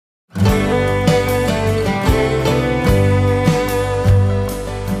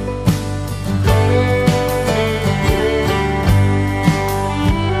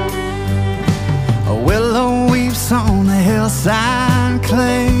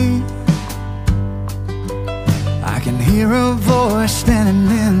I can hear a voice standing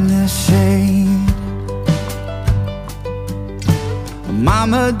in the shade.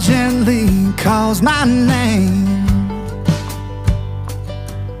 Mama gently calls my name,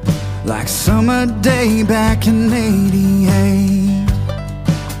 like summer day back in '88.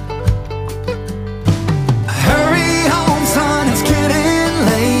 Hurry home, son, it's getting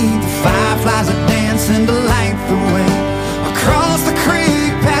late. The fireflies are dancing to light the way. Across the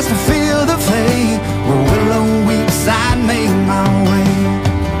creek, past the field of hay, where Willow weeps, I'd made my way.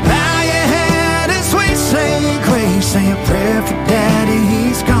 Bow your head and sweet say grace, say a prayer for Daddy,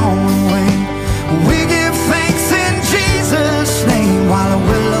 he's gone away. We give thanks in Jesus' name, while a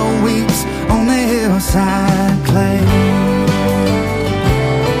willow weeps on the hillside clay.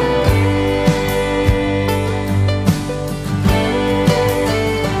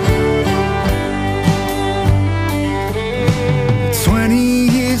 20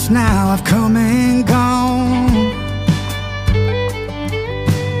 years now I've come and gone.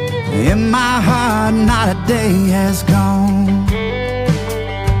 In my heart not a day has gone.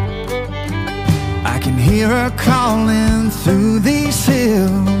 I can hear her calling through these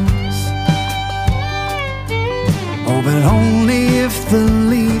hills. Oh, but only if the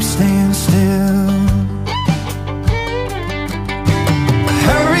leaves stand still.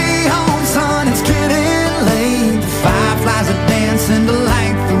 Hurry home, son, it's getting late. The fireflies are dancing to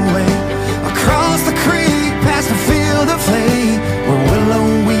light the way. Across the creek, past the field of hay, where Willow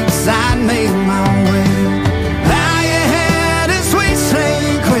weeps, I made my way. Bow your head and sweet say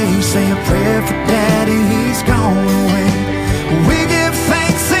grace, say a prayer for Daddy, he's gone away. We give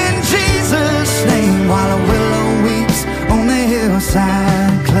thanks in Jesus' name, while a willow weeps on the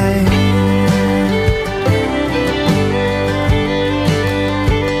hillside clay.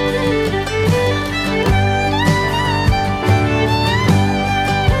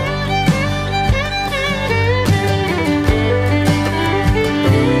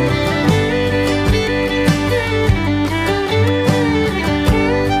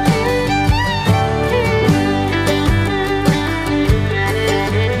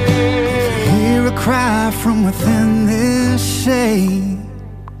 Cry from within this shade.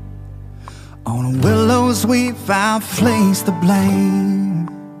 On a willow's weep I'll place the blame.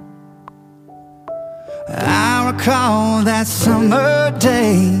 I recall that summer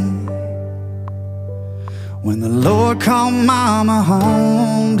day when the Lord called Mama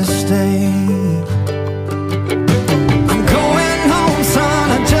home to stay. I'm going home, son,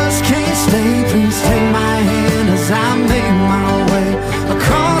 I just can't stay. Please take my